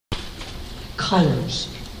colors.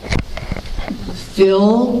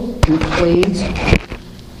 Fill your plate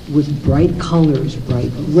with bright colors,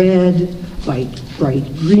 bright red, bright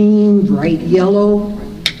green, bright yellow.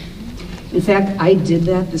 In fact, I did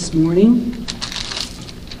that this morning.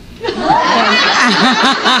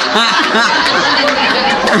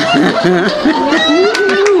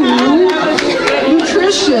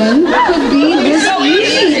 Nutrition could be this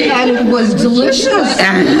easy, and it was delicious.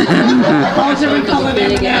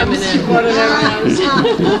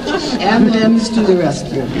 M&M's to the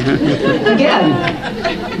rescue. Again.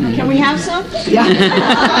 Can we have some? Yeah.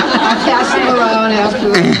 I'll pass them around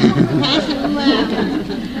after.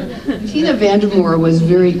 Tina Vandermoor was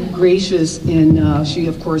very gracious, and she,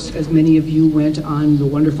 of course, as many of you, went on the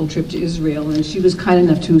wonderful trip to Israel, and she was kind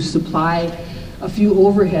enough to supply a few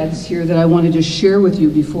overheads here that I wanted to share with you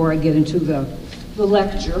before I get into the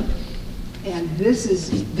lecture. And this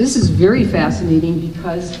is very fascinating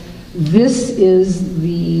because this is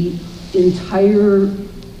the entire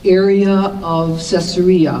area of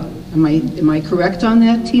Caesarea. Am I correct on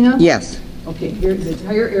that, Tina? Yes. Okay, here, the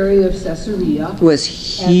entire area of Caesarea Was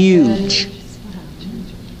huge.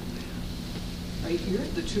 Right here,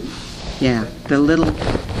 the two? Yeah,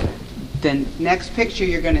 the next picture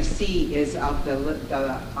you're going to see is of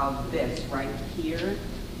of this right here.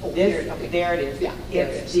 This, okay. There it is. Yeah,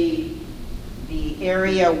 it's the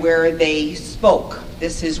area where they spoke.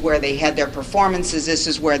 This is where they had their performances. This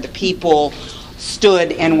is where the people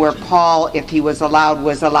stood, and where Paul, if he was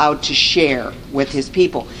allowed to share with his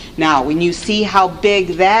people. Now, when you see how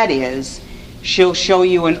big that is, she'll show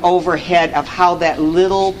you an overhead of how that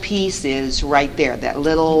little piece is right there. That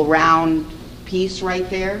little round piece right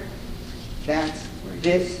there. That's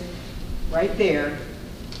this right there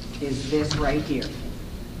is this right here.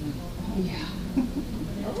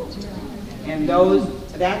 And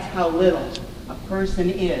that's how little a person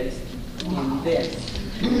is in this.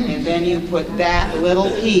 And then you put that little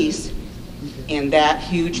piece in that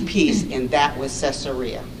huge piece, and that was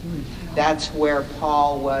Caesarea. That's where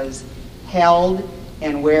Paul was held,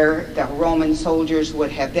 and where the Roman soldiers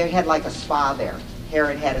they had like a spa there.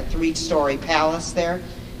 Herod had a 3-story palace there.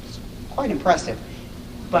 It's quite impressive.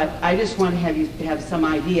 But I just want to have you have some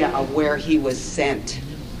idea of where he was sent,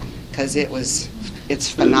 because it's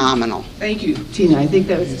phenomenal. Thank you, Tina. I think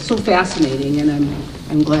that was so fascinating, and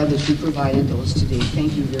I'm glad that you provided those today.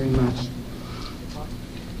 Thank you very much.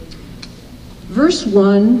 Verse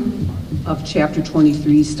 1 of chapter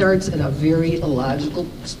 23 starts at a very illogical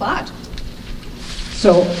spot.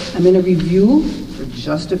 So I'm going to review for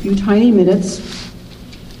just a few tiny minutes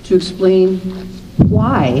to explain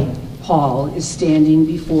why Paul is standing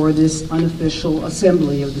before this unofficial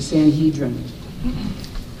assembly of the Sanhedrin.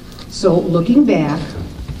 So looking back,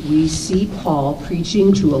 we see Paul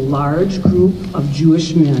preaching to a large group of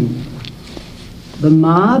Jewish men. The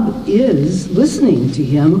mob is listening to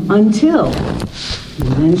him until he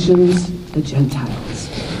mentions the Gentiles.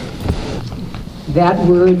 That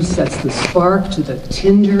word sets the spark to the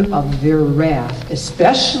tinder of their wrath,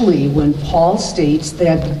 especially when Paul states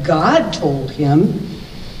that God told him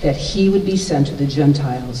that he would be sent to the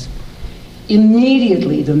Gentiles.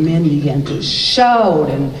 Immediately, the men began to shout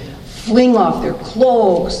and fling off their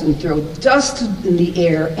cloaks and throw dust in the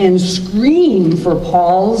air and scream for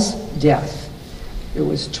Paul's death. There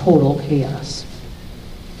was total chaos.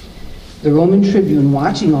 The Roman tribune,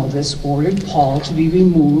 watching all this, ordered Paul to be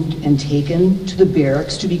removed and taken to the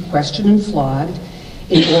barracks to be questioned and flogged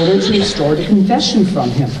in order to extort a confession from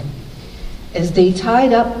him. As they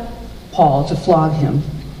tied up Paul to flog him,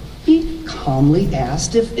 he calmly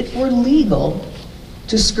asked if it were legal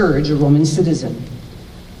to scourge a Roman citizen.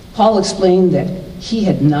 Paul explained that he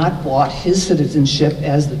had not bought his citizenship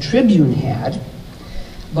as the tribune had,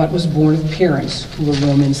 but was born of parents who were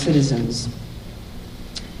Roman citizens.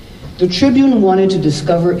 The tribune wanted to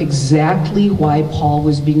discover exactly why Paul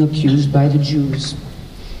was being accused by the Jews.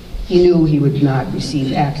 He knew he would not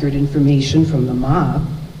receive accurate information from the mob,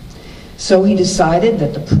 so he decided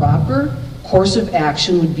that the proper course of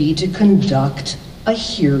action would be to conduct a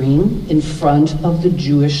hearing in front of the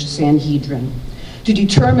Jewish Sanhedrin to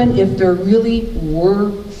determine if there really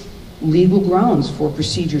were legal grounds for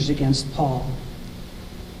procedures against Paul.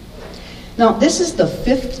 Now, this is the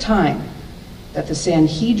 5th time that the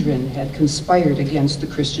Sanhedrin had conspired against the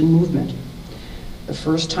Christian movement. The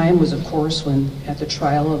first time was, of course, when at the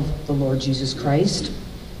trial of the Lord Jesus Christ.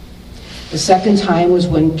 The second time was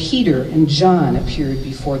when Peter and John appeared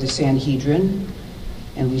before the Sanhedrin,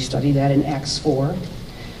 and we study that in Acts 4.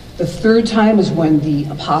 The third time is when the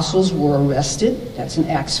apostles were arrested. That's in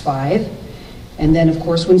Acts 5. And then, of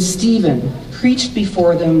course, when Stephen preached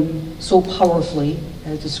before them so powerfully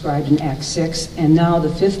as described in Acts 6, and now the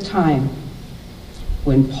 5th time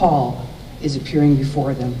when Paul is appearing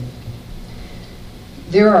before them.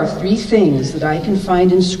 There are 3 things that I can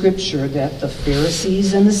find in Scripture that the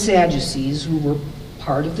Pharisees and the Sadducees, who were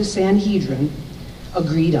part of the Sanhedrin,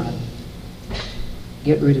 agreed on.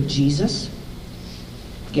 Get rid of Jesus,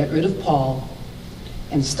 get rid of Paul,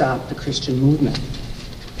 and stop the Christian movement.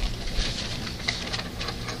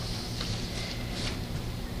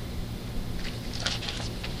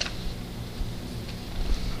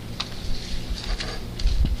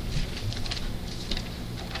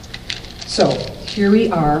 So here we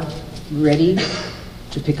are, ready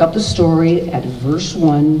to pick up the story at verse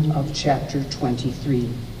 1 of chapter 23.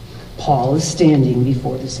 Paul is standing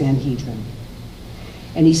before the Sanhedrin.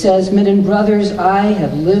 And he says, "Men and brothers, I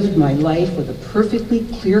have lived my life with a perfectly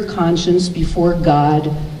clear conscience before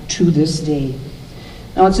God to this day."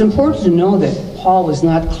 Now it's important to know that Paul was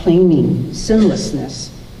not claiming sinlessness.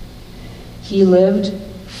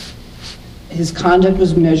 His conduct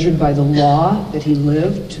was measured by the law that he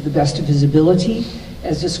lived to the best of his ability,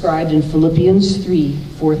 as described in Philippians 3,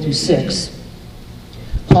 4 through 6.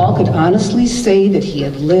 Paul could honestly say that he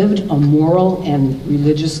had lived a moral and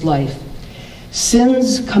religious life.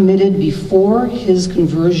 Sins committed before his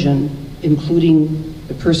conversion, including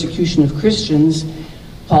the persecution of Christians,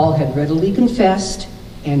 Paul had readily confessed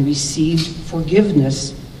and received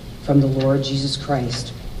forgiveness from the Lord Jesus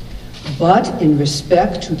Christ. But in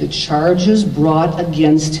respect to the charges brought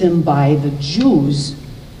against him by the Jews,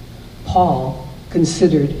 Paul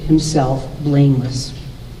considered himself blameless.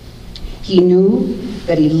 He knew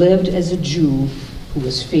that he lived as a Jew who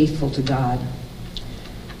was faithful to God.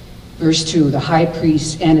 Verse 2, the high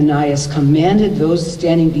priest Ananias commanded those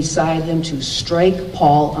standing beside him to strike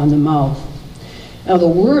Paul on the mouth. Now the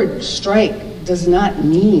word strike does not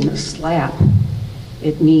mean a slap.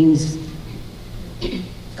 It means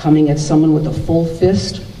coming at someone with a full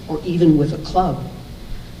fist or even with a club.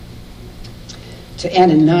 To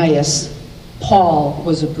Ananias, Paul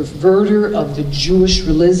was a perverter of the Jewish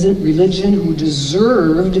religion who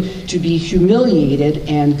deserved to be humiliated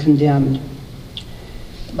and condemned.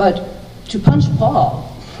 But to punch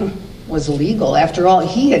Paul was illegal. After all,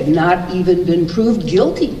 he had not even been proved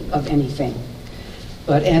guilty of anything.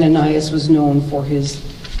 But Ananias was known for his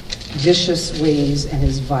vicious ways and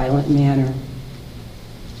his violent manner.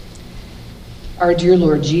 Our dear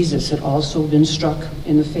Lord Jesus had also been struck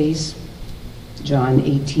in the face, John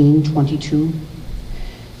 18:22.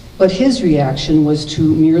 But his reaction was to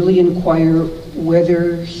merely inquire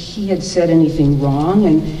whether he had said anything wrong,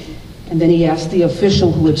 and then he asked the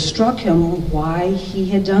official who had struck him why he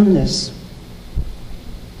had done this.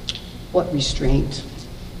 What restraint,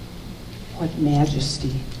 what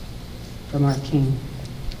majesty from our King.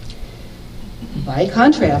 By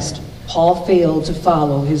contrast, Paul failed to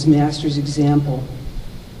follow his master's example.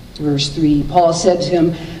 Verse 3, Paul said to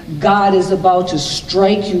him, "God is about to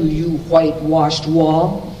strike you, you whitewashed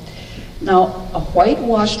wall." Now, a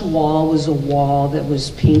whitewashed wall was a wall that was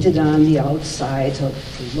painted on the outside to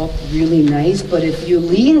look really nice, but if you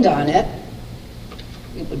leaned on it,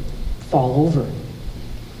 it would fall over.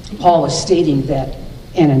 Paul was stating that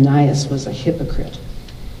Ananias was a hypocrite.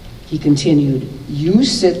 He continued, "You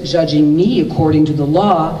sit judging me according to the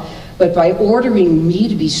law, but by ordering me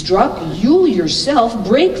to be struck, you yourself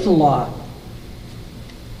break the law."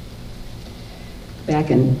 Back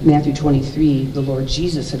in Matthew 23, the Lord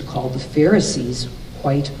Jesus had called the Pharisees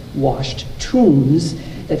whitewashed tombs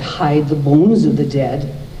that hide the bones of the dead,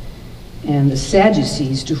 and the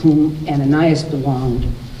Sadducees, to whom Ananias belonged,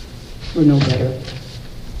 were no better.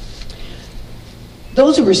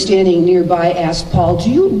 Those who were standing nearby asked Paul, "Do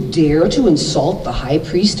you dare to insult the high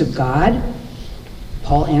priest of God?"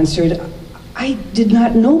 Paul answered, "I did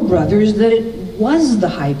not know, brothers, that it was the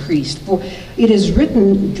high priest, for it is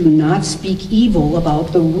written, 'Do not speak evil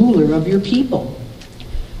about the ruler of your people.'"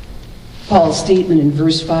 Paul's statement in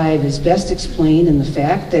verse 5 is best explained in the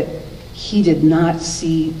fact that he did not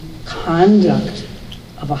see conduct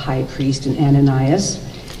of a high priest in Ananias,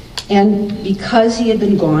 and because he had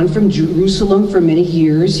been gone from Jerusalem for many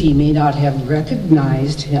years, he may not have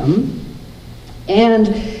recognized him,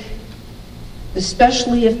 and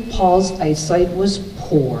especially if Paul's eyesight was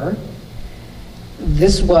poor.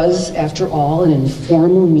 This was, after all, an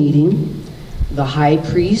informal meeting. The high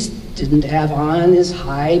priest didn't have on his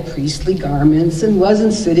high priestly garments and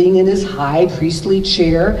wasn't sitting in his high priestly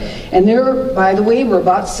chair. And there, by the way, were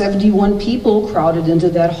about 71 people crowded into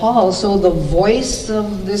that hall, so the voice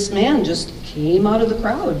of this man just came out of the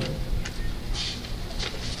crowd.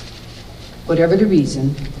 Whatever the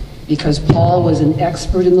reason, because Paul was an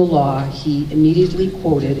expert in the law, he immediately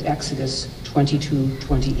quoted Exodus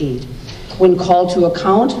 22:28. When called to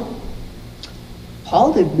account,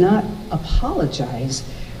 Paul did not apologize.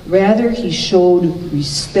 Rather, he showed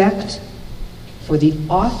respect for the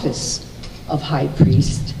office of high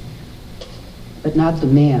priest, but not the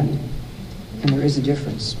man. And there is a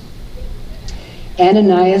difference.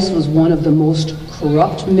 Ananias was one of the most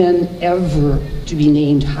corrupt men ever to be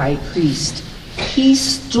named high priest. He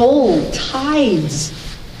stole tithes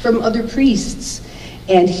from other priests,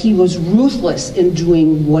 and he was ruthless in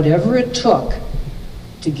doing whatever it took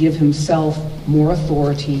to give himself more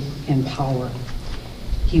authority and power.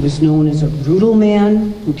 He was known as a brutal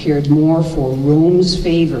man who cared more for Rome's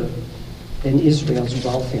favor than Israel's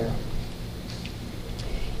welfare.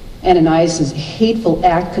 Ananias' hateful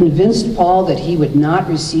act convinced Paul that he would not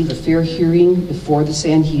receive a fair hearing before the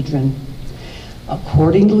Sanhedrin.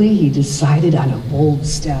 Accordingly, he decided on a bold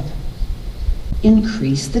step: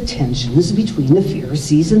 increase the tensions between the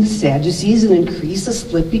Pharisees and the Sadducees and increase the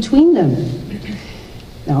split between them.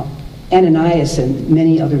 Now, Ananias and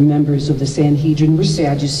many other members of the Sanhedrin were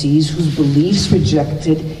Sadducees whose beliefs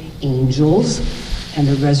rejected angels and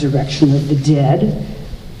the resurrection of the dead.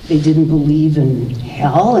 They didn't believe in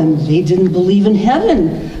hell, and they didn't believe in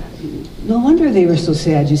heaven. No wonder they were so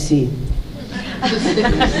sad, you see.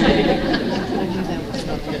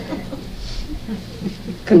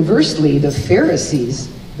 Conversely, the Pharisees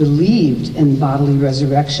believed in bodily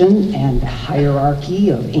resurrection and the hierarchy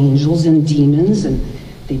of angels and demons, and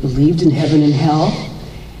they believed in heaven and hell.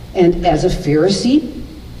 And as a Pharisee,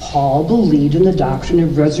 Paul believed in the doctrine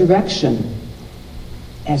of resurrection.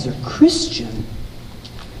 As a Christian,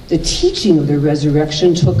 the teaching of the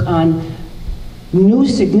resurrection took on new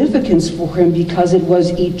significance for him because it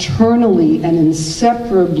was eternally and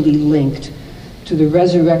inseparably linked to the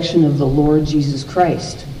resurrection of the Lord Jesus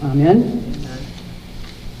Christ. Amen?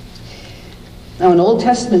 Now, in Old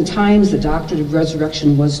Testament times, the doctrine of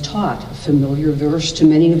resurrection was taught. A familiar verse to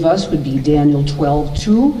many of us would be Daniel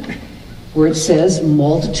 12:2, where it says,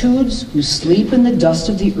 "Multitudes who sleep in the dust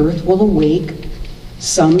of the earth will awake,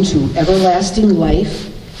 some to everlasting life,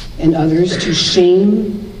 and others to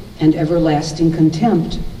shame and everlasting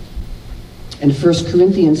contempt." And 1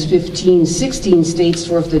 Corinthians 15:16 states,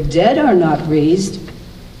 "For if the dead are not raised,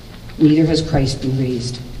 neither has Christ been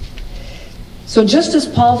raised." So just as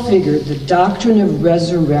Paul figured, the doctrine of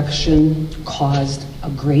resurrection caused a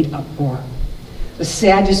great uproar. The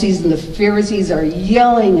Sadducees and the Pharisees are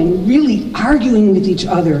yelling and really arguing with each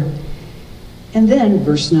other. And then,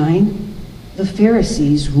 verse 9, the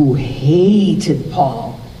Pharisees, who hated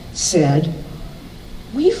Paul, said,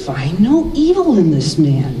 "We find no evil in this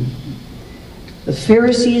man." The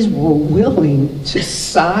Pharisees were willing to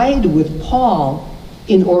side with Paul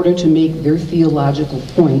in order to make their theological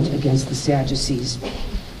point against the Sadducees.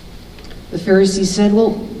 The Pharisees said, "Well,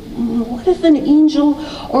 what if an angel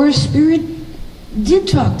or a spirit did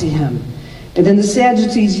talk to him?" And then the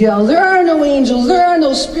Sadducees yelled, "There are no angels, there are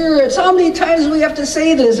no spirits. How many times do we have to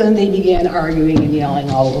say this?" And they began arguing and yelling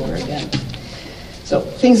all over again. So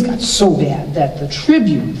things got so bad that the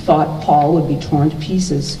tribune thought Paul would be torn to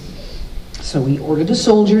pieces. So he ordered the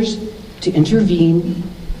soldiers to intervene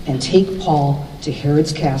and take Paul to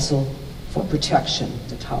Herod's castle for protection,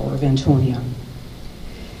 the Tower of Antonia.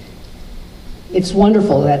 It's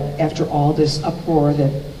wonderful that after all this uproar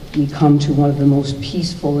that we come to one of the most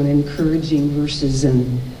peaceful and encouraging verses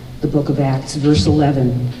in the book of Acts, verse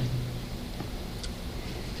 11.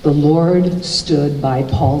 "The Lord stood by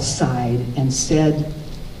Paul's side and said,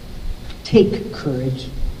 'Take courage.'"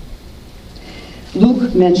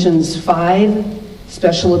 Luke mentions 5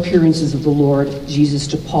 special appearances of the Lord Jesus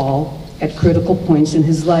to Paul at critical points in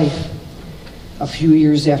his life. A few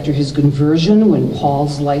years after his conversion, when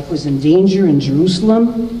Paul's life was in danger in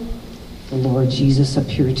Jerusalem, the Lord Jesus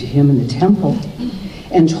appeared to him in the temple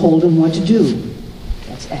and told him what to do.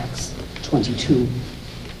 That's Acts 22.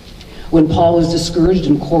 When Paul was discouraged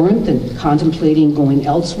in Corinth and contemplating going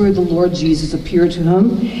elsewhere, the Lord Jesus appeared to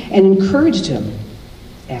him and encouraged him.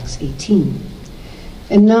 Acts 18.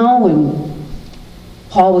 And now when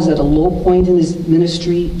Paul was at a low point in his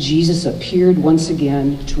ministry, Jesus appeared once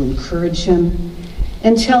again to encourage him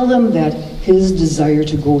and tell him that his desire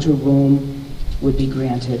to go to Rome would be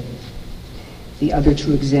granted. The other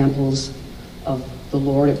 2 examples of the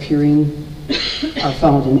Lord appearing are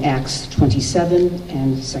found in Acts 27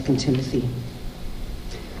 and 2 Timothy.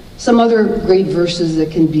 Some other great verses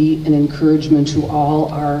that can be an encouragement to all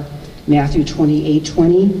are Matthew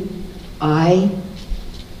 28:20, "I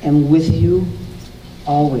am with you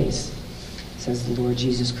always," says the Lord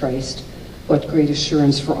Jesus Christ. What great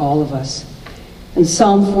assurance for all of us. And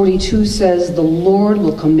Psalm 42 says, "The Lord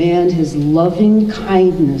will command his loving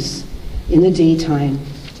kindness in the daytime,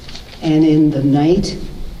 and in the night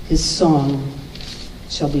his song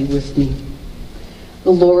shall be with me.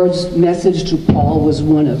 The Lord's message to Paul was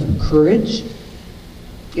one of courage.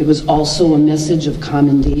 It was also a message of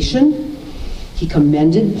commendation. He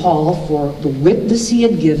commended Paul for the witness he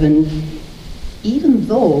had given, even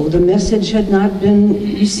though the message had not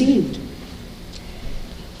been received.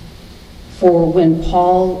 For when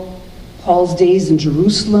Paul's days in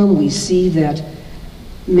Jerusalem, we see that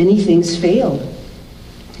many things failed.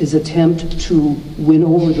 His attempt to win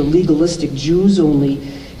over the legalistic Jews only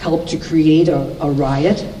helped to create a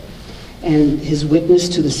riot, and his witness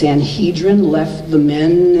to the Sanhedrin left the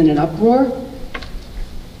men in an uproar.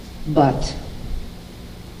 But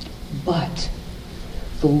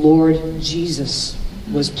the Lord Jesus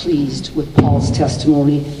was pleased with Paul's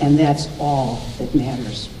testimony, and that's all that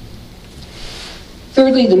matters.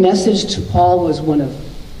 Thirdly, the message to Paul was one of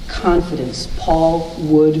confidence. Paul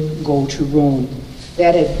would go to Rome.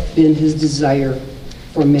 That had been his desire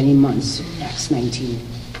for many months, Acts 19.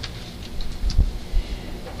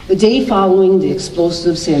 The day following the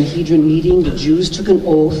explosive Sanhedrin meeting, the Jews took an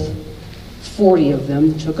oath, 40 of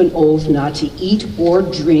them took an oath not to eat or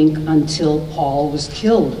drink until Paul was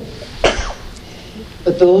killed.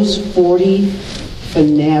 But those 40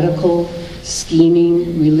 fanatical,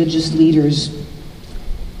 scheming religious leaders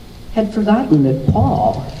had forgotten that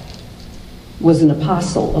Paul was an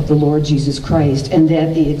apostle of the Lord Jesus Christ, and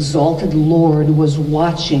that the exalted Lord was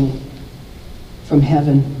watching from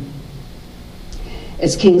heaven.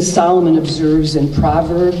 As King Solomon observes in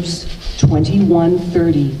Proverbs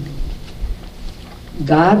 21:30,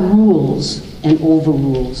 God rules and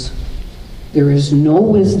overrules. There is no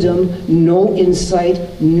wisdom, no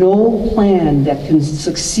insight, no plan that can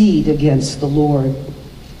succeed against the Lord.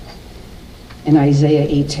 And Isaiah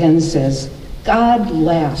 8:10 says, God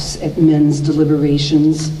laughs at men's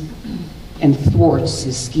deliberations and thwarts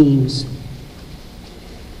his schemes.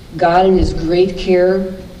 God, in his great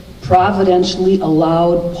care, providentially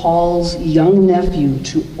allowed Paul's young nephew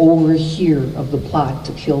to overhear of the plot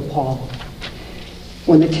to kill Paul.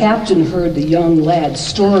 When the captain heard the young lad's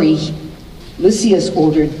story, Lysias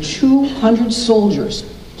ordered 200 soldiers,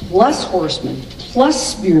 plus horsemen,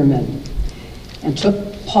 plus spearmen, and took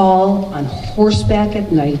Paul on horseback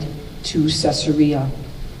at night to Caesarea.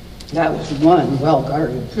 That was one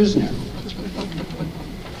well-guarded prisoner.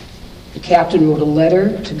 The captain wrote a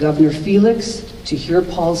letter to Governor Felix to hear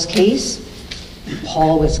Paul's case.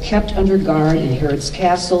 Paul was kept under guard in Herod's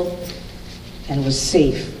castle and was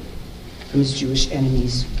safe from his Jewish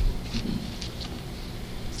enemies.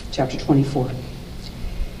 Chapter 24.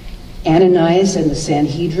 Ananias and the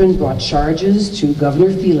Sanhedrin brought charges to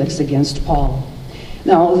Governor Felix against Paul.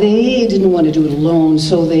 Now, they didn't want to do it alone,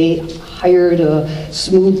 so they hired a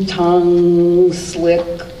smooth-tongued, slick,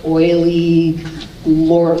 oily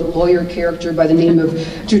lawyer character by the name of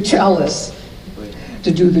Tertullus to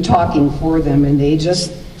do the talking for them, and they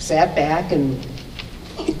just sat back and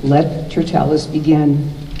let Tertullus begin.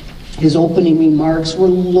 His opening remarks were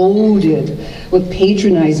loaded with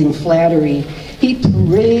patronizing flattery. He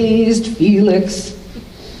praised Felix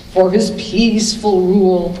for his peaceful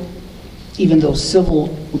rule, even though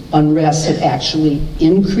civil unrest had actually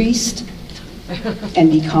increased and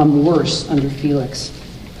become worse under Felix.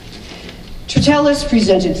 Tertullus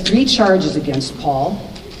presented 3 charges against Paul.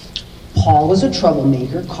 Paul was a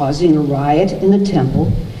troublemaker, causing a riot in the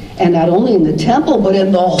temple, and not only in the temple, but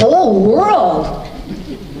in the whole world.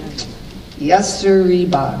 Yes, sir,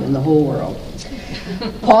 Bob, in the whole world.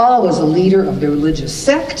 Paul was a leader of the religious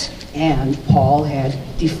sect, and Paul had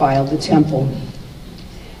defiled the temple.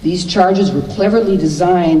 These charges were cleverly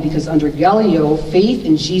designed because under Gallio, faith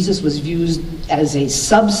in Jesus was viewed as a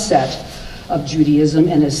subset of Judaism,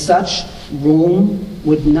 and as such, Rome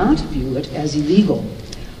would not view it as illegal.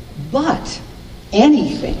 But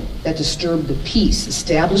anything that disturbed the peace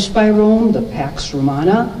established by Rome, the Pax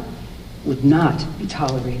Romana, would not be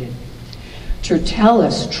tolerated.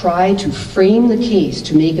 Tertullus tried to frame the case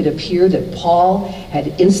to make it appear that Paul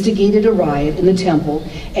had instigated a riot in the temple,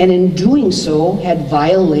 and in doing so had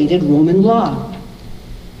violated Roman law.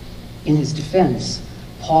 In his defense,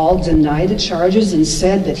 Paul denied the charges and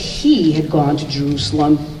said that he had gone to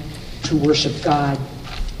Jerusalem to worship God.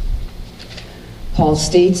 Paul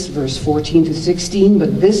states, verse 14 to 16,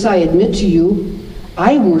 "But this I admit to you,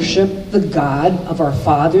 I worship the God of our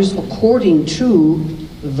fathers according to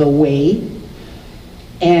the way,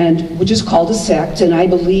 and which is called a sect, and I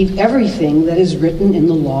believe everything that is written in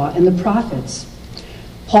the law and the prophets."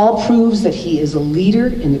 Paul proves that he is a leader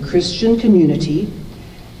in the Christian community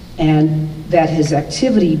and that his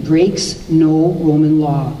activity breaks no Roman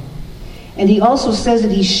law. And he also says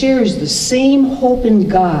that he shares the same hope in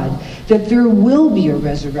God, that there will be a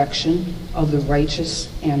resurrection of the righteous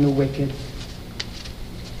and the wicked.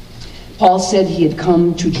 Paul said he had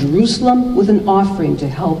come to Jerusalem with an offering to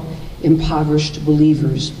help impoverished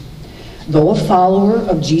believers. Though a follower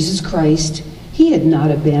of Jesus Christ, he had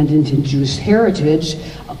not abandoned his Jewish heritage,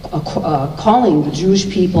 calling the Jewish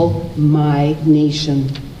people my nation.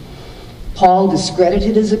 Paul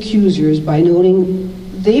discredited his accusers by noting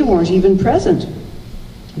they weren't even present.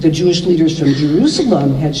 The Jewish leaders from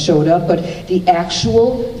Jerusalem had showed up, but the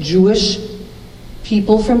actual Jewish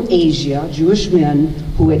people from Asia, Jewish men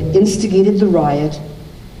who had instigated the riot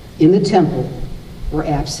in the temple, were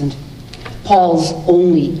absent. Paul's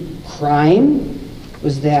only crime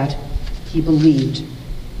was that he believed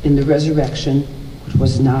in the resurrection, which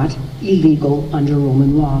was not illegal under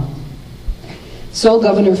Roman law. So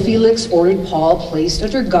Governor Felix ordered Paul placed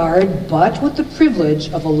under guard, but with the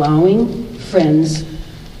privilege of allowing friends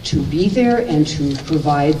to be there and to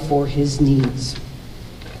provide for his needs.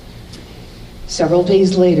 Several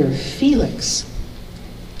days later, Felix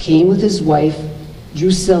came with his wife,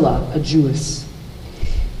 Drusilla, a Jewess.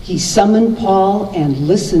 He summoned Paul and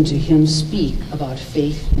listened to him speak about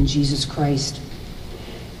faith in Jesus Christ.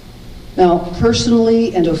 Now,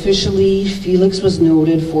 personally and officially, Felix was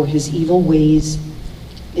noted for his evil ways,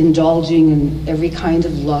 indulging in every kind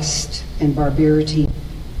of lust and barbarity.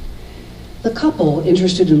 The couple,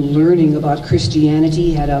 interested in learning about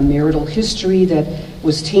Christianity, had a marital history that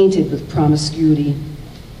was tainted with promiscuity.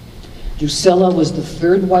 Drusilla was the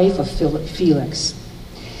third wife of Felix.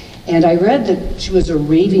 And I read that she was a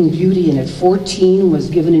raving beauty and at 14 was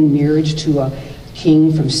given in marriage to a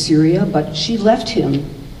king from Syria, but she left him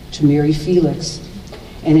to marry Felix.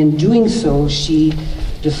 And in doing so, she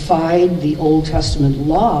defied the Old Testament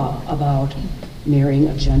law about marrying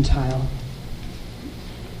a Gentile.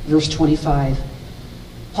 Verse 25,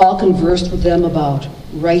 Paul conversed with them about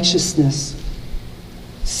righteousness,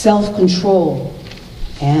 self-control,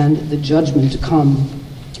 and the judgment to come.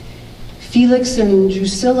 Felix and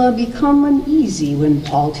Drusilla become uneasy when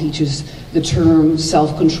Paul teaches the term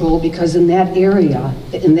self-control because in that era,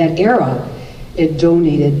 it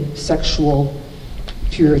denoted sexual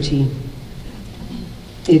purity.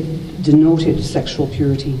 It denoted sexual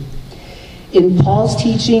purity. In Paul's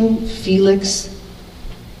teaching, Felix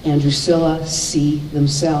and Drusilla see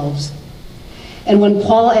themselves. And when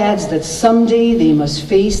Paul adds that someday they must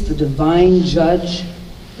face the divine judge,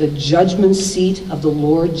 the judgment seat of the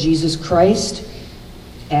Lord Jesus Christ,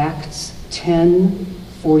 Acts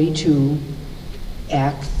 10:42,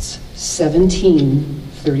 Acts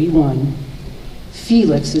 17:31,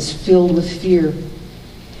 Felix is filled with fear.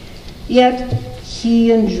 Yet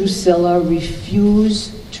he and Drusilla refuse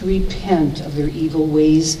to repent of their evil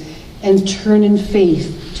ways and turn in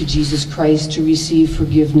faith to Jesus Christ to receive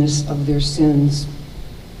forgiveness of their sins.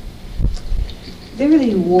 There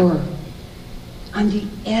they were, on the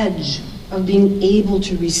edge of being able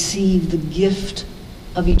to receive the gift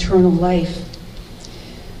of eternal life.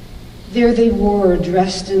 There they were,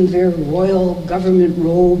 dressed in their royal government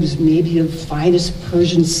robes, maybe of finest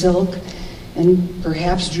Persian silk, and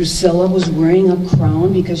perhaps Drusilla was wearing a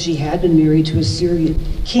crown because she had been married to a Syrian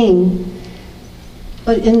king.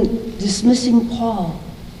 But in dismissing Paul,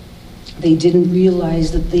 they didn't realize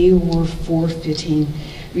that they were forfeiting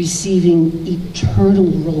receiving eternal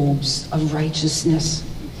robes of righteousness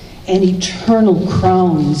and eternal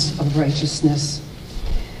crowns of righteousness.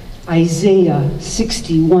 Isaiah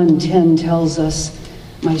 61:10 tells us,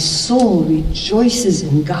 "My soul rejoices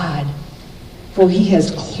in God, for he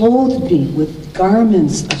has clothed me with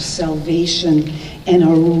garments of salvation and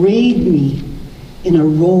arrayed me in a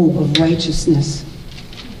robe of righteousness."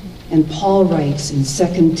 And Paul writes in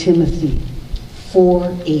 2 Timothy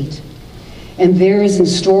 4:8, "And there is in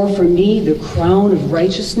store for me the crown of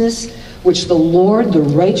righteousness, which the Lord, the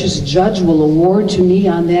righteous judge, will award to me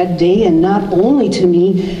on that day, and not only to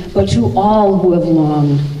me, but to all who have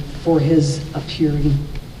longed for his appearing."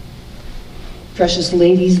 Precious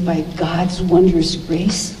ladies, by God's wondrous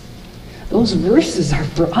grace, those verses are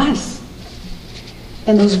for us.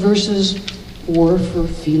 And those verses were for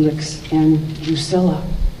Felix and Drusilla.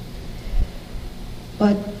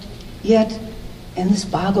 But yet, and this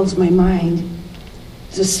boggles my mind,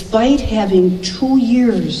 despite having 2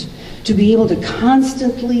 years to be able to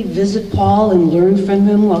constantly visit Paul and learn from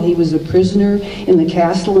him while he was a prisoner in the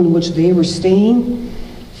castle in which they were staying,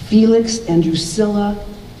 Felix and Drusilla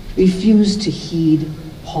refused to heed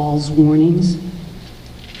Paul's warnings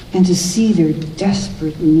and to see their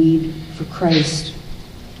desperate need for Christ.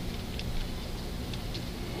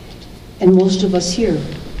 And most of us here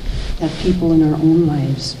have people in our own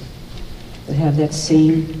lives that have that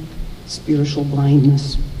same spiritual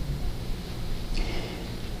blindness.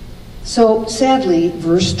 So sadly,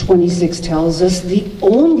 verse 26 tells us the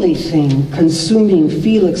only thing consuming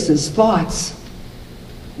Felix's thoughts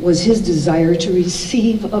was his desire to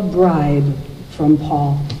receive a bribe from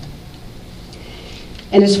Paul.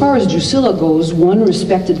 And as far as Drusilla goes, one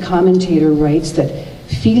respected commentator writes that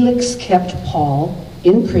Felix kept Paul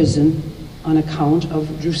in prison on account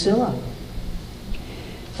of Drusilla.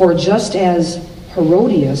 For just as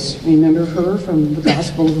Herodias, remember her from the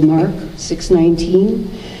Gospel of Mark 6:19?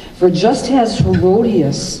 For just as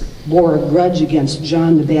Herodias bore a grudge against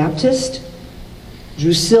John the Baptist,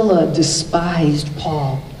 Drusilla despised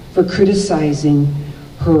Paul for criticizing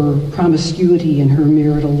her promiscuity in her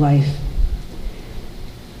marital life.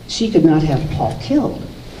 She could not have Paul killed,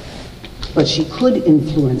 but she could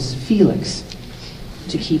influence Felix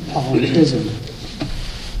to keep Paul in prison.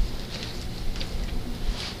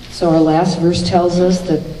 So our last verse tells us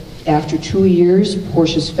that after 2 years,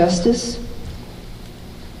 Porcius Festus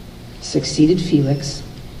succeeded Felix,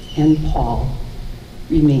 and Paul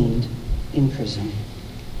remained in prison.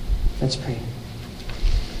 Let's pray.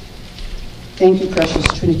 Thank you, precious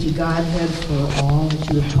Trinity Godhead, for all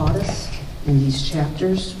that you have taught us in these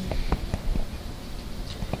chapters.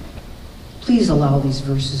 Please allow these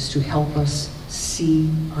verses to help us see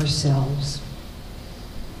ourselves.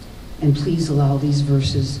 And please allow these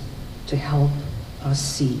verses to help us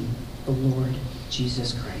see the Lord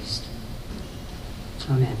Jesus Christ.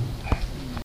 Amen.